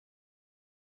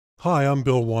Hi, I'm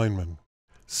Bill Weinman.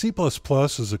 C++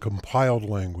 is a compiled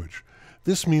language.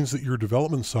 This means that your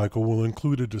development cycle will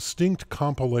include a distinct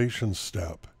compilation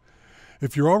step.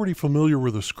 If you're already familiar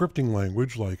with a scripting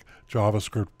language like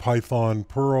JavaScript, Python,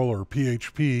 Perl, or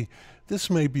PHP,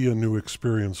 this may be a new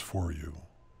experience for you.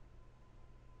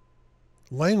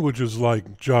 Languages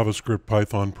like JavaScript,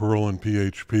 Python, Perl, and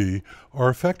PHP are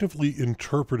effectively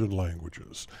interpreted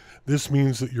languages. This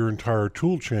means that your entire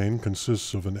toolchain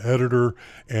consists of an editor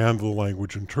and the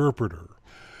language interpreter.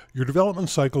 Your development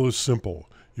cycle is simple.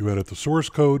 You edit the source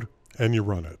code and you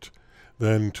run it.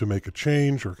 Then to make a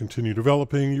change or continue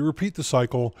developing, you repeat the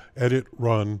cycle, edit,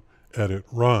 run, edit,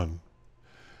 run.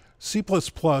 C++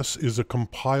 is a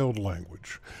compiled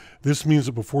language. This means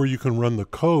that before you can run the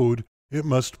code, it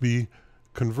must be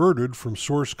converted from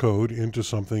source code into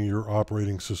something your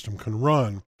operating system can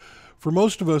run. For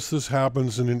most of us, this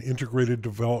happens in an integrated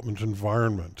development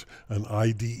environment, an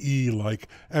IDE like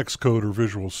Xcode or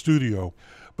Visual Studio,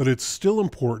 but it's still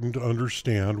important to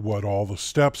understand what all the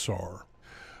steps are.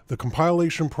 The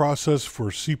compilation process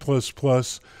for C++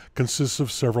 consists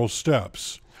of several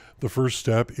steps. The first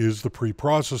step is the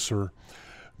preprocessor.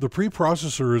 The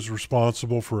preprocessor is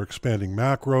responsible for expanding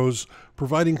macros,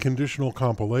 providing conditional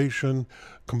compilation,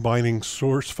 combining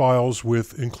source files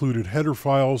with included header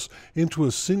files into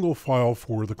a single file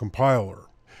for the compiler.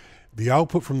 The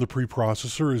output from the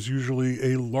preprocessor is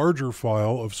usually a larger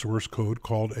file of source code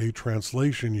called a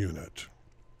translation unit.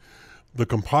 The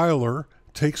compiler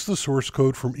takes the source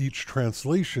code from each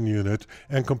translation unit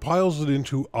and compiles it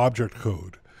into object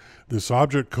code. This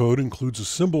object code includes a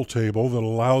symbol table that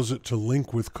allows it to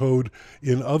link with code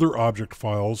in other object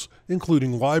files,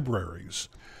 including libraries.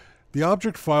 The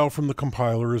object file from the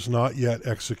compiler is not yet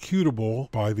executable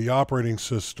by the operating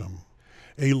system.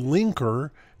 A linker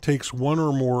takes one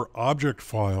or more object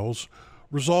files,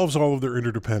 resolves all of their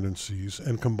interdependencies,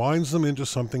 and combines them into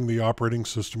something the operating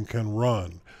system can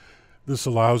run. This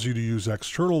allows you to use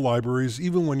external libraries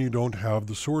even when you don't have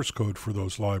the source code for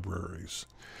those libraries.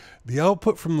 The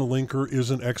output from the linker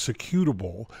is an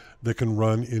executable that can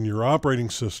run in your operating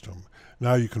system.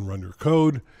 Now you can run your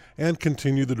code and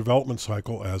continue the development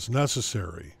cycle as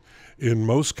necessary. In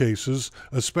most cases,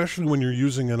 especially when you're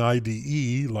using an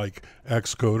IDE like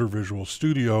Xcode or Visual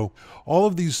Studio, all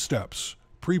of these steps,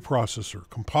 preprocessor,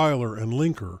 compiler, and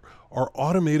linker, are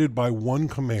automated by one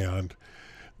command.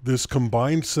 This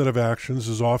combined set of actions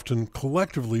is often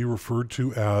collectively referred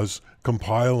to as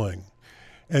compiling.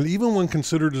 And even when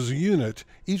considered as a unit,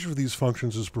 each of these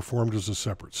functions is performed as a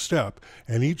separate step,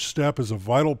 and each step is a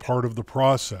vital part of the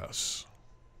process.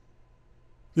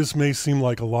 This may seem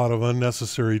like a lot of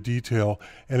unnecessary detail,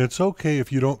 and it's okay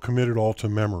if you don't commit it all to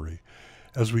memory.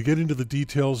 As we get into the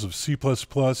details of C++,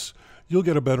 you'll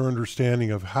get a better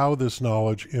understanding of how this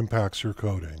knowledge impacts your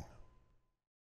coding.